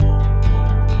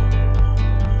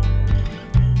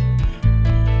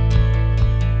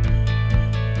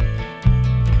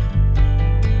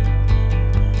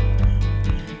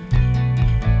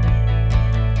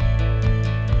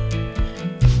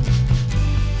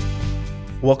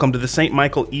Welcome to the St.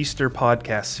 Michael Easter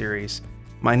podcast series.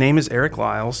 My name is Eric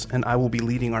Lyles, and I will be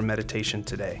leading our meditation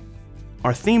today.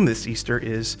 Our theme this Easter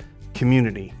is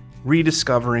community,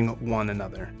 rediscovering one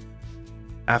another.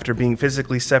 After being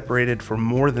physically separated for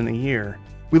more than a year,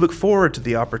 we look forward to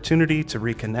the opportunity to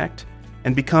reconnect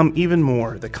and become even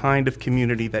more the kind of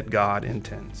community that God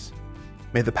intends.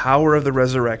 May the power of the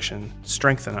resurrection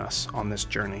strengthen us on this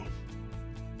journey.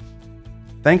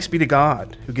 Thanks be to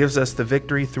God, who gives us the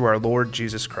victory through our Lord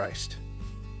Jesus Christ.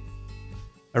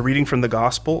 A reading from the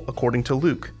Gospel according to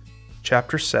Luke,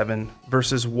 chapter 7,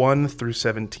 verses 1 through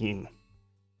 17.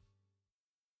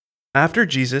 After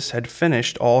Jesus had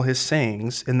finished all his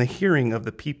sayings in the hearing of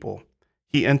the people,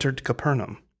 he entered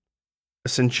Capernaum. A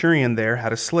centurion there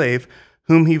had a slave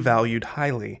whom he valued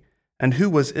highly, and who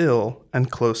was ill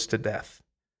and close to death.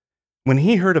 When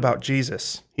he heard about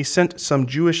Jesus, he sent some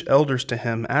Jewish elders to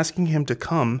him, asking him to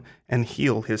come and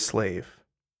heal his slave.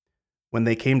 When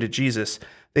they came to Jesus,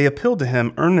 they appealed to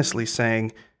him earnestly,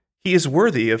 saying, "He is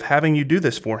worthy of having you do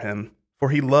this for him, for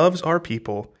he loves our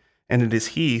people, and it is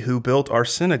he who built our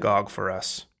synagogue for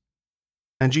us."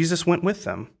 And Jesus went with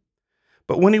them.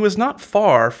 But when he was not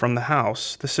far from the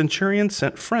house, the centurion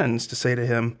sent friends to say to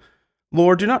him,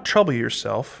 "Lord, do not trouble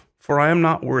yourself, for I am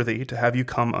not worthy to have you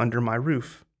come under my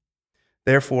roof.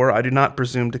 Therefore I do not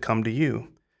presume to come to you,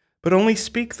 but only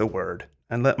speak the word,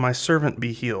 and let my servant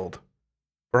be healed.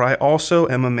 For I also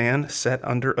am a man set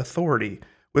under authority,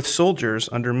 with soldiers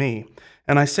under me,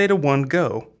 and I say to one,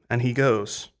 'Go,' and he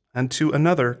goes, and to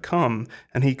another, 'Come,'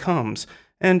 and he comes,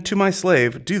 and to my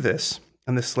slave, 'Do this,'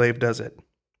 and the slave does it."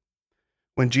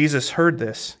 When Jesus heard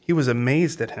this, he was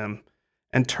amazed at him,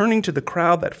 and turning to the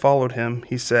crowd that followed him,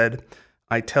 he said,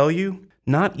 "I tell you,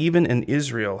 not even in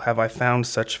Israel have I found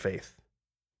such faith."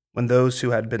 When those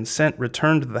who had been sent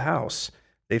returned to the house,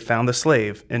 they found the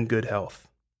slave in good health.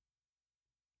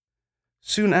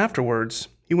 Soon afterwards,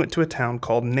 he went to a town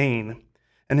called Nain,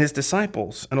 and his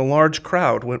disciples and a large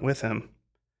crowd went with him.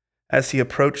 As he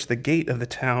approached the gate of the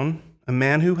town, a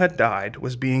man who had died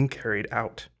was being carried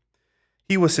out.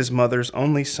 He was his mother's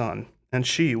only son, and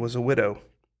she was a widow.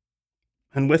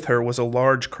 And with her was a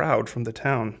large crowd from the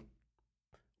town.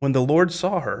 When the Lord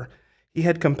saw her, he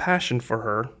had compassion for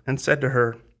her and said to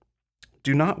her,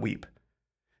 "Do not weep."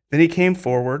 Then he came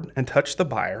forward and touched the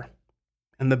bier,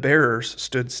 and the bearers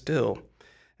stood still.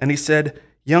 And he said,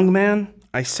 "Young man,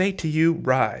 I say to you,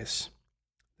 rise."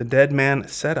 The dead man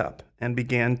sat up and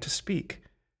began to speak,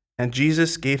 and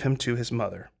Jesus gave him to his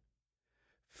mother.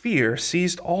 Fear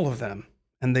seized all of them,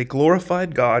 and they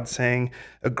glorified God, saying,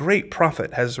 "A great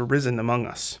prophet has arisen among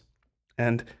us,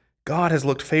 and God has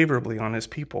looked favorably on his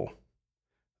people."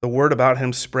 The word about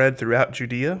him spread throughout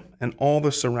Judea and all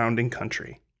the surrounding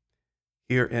country.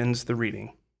 Here ends the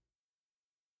reading.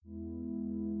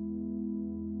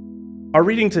 Our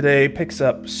reading today picks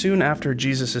up soon after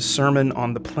Jesus' Sermon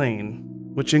on the Plain,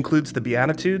 which includes the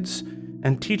Beatitudes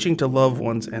and teaching to love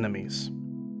one's enemies.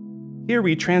 Here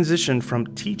we transition from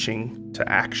teaching to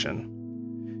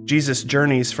action. Jesus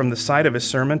journeys from the site of his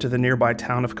sermon to the nearby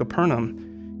town of Capernaum.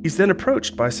 He's then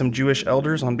approached by some Jewish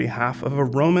elders on behalf of a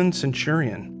Roman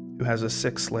centurion who has a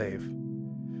sick slave.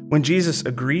 When Jesus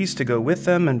agrees to go with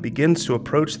them and begins to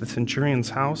approach the centurion's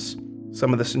house,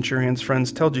 some of the centurion's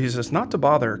friends tell Jesus not to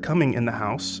bother coming in the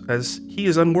house, as he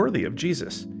is unworthy of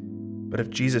Jesus. But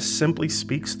if Jesus simply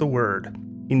speaks the word,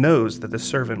 he knows that the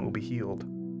servant will be healed.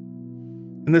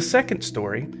 In the second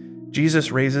story,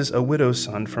 Jesus raises a widow's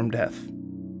son from death.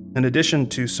 In addition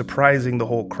to surprising the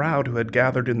whole crowd who had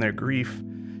gathered in their grief,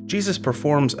 Jesus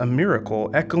performs a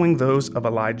miracle echoing those of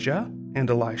Elijah and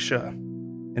Elisha.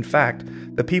 In fact,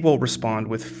 the people respond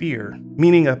with fear,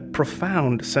 meaning a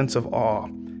profound sense of awe.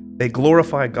 They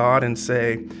glorify God and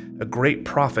say, "A great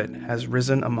prophet has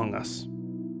risen among us."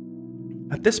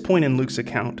 At this point in Luke's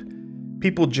account,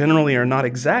 people generally are not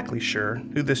exactly sure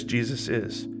who this Jesus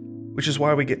is, which is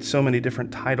why we get so many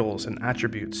different titles and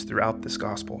attributes throughout this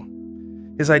gospel.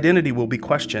 His identity will be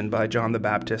questioned by John the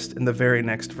Baptist in the very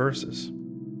next verses.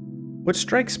 What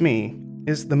strikes me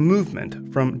is the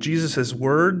movement from Jesus'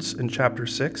 words in chapter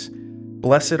 6,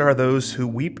 "Blessed are those who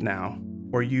weep now,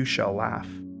 for you shall laugh,"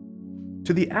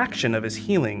 to the action of his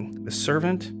healing the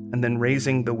servant and then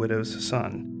raising the widow's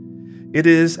son. It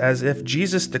is as if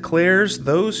Jesus declares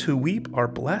those who weep are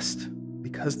blessed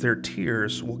because their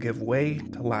tears will give way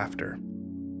to laughter.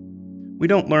 We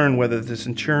don't learn whether the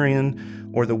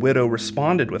centurion or the widow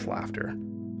responded with laughter,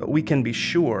 but we can be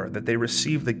sure that they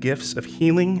received the gifts of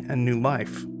healing and new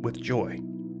life with joy.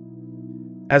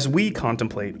 As we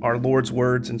contemplate our Lord's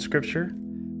words in Scripture,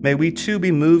 may we too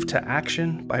be moved to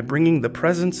action by bringing the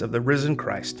presence of the risen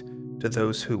Christ to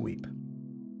those who weep.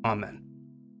 Amen.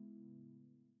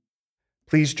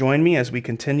 Please join me as we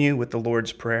continue with the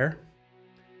Lord's Prayer.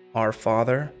 Our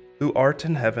Father, who art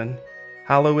in heaven,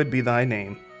 hallowed be thy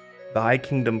name. Thy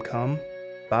kingdom come,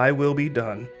 thy will be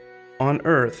done, on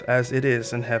earth as it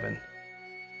is in heaven.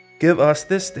 Give us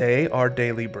this day our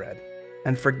daily bread,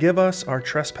 and forgive us our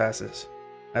trespasses,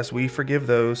 as we forgive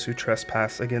those who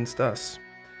trespass against us.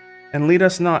 And lead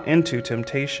us not into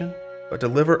temptation, but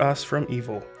deliver us from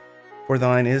evil. For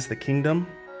thine is the kingdom,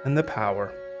 and the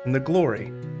power, and the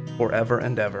glory, forever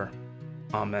and ever.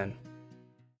 Amen.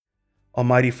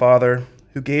 Almighty Father,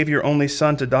 who gave your only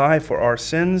Son to die for our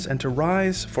sins and to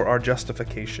rise for our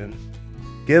justification,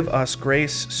 give us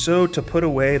grace so to put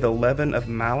away the leaven of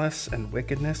malice and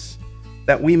wickedness,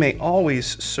 that we may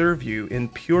always serve you in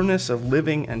pureness of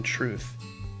living and truth.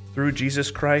 Through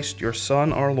Jesus Christ, your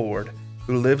Son, our Lord,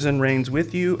 who lives and reigns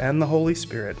with you and the Holy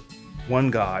Spirit, one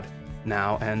God,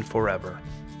 now and forever.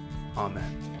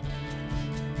 Amen.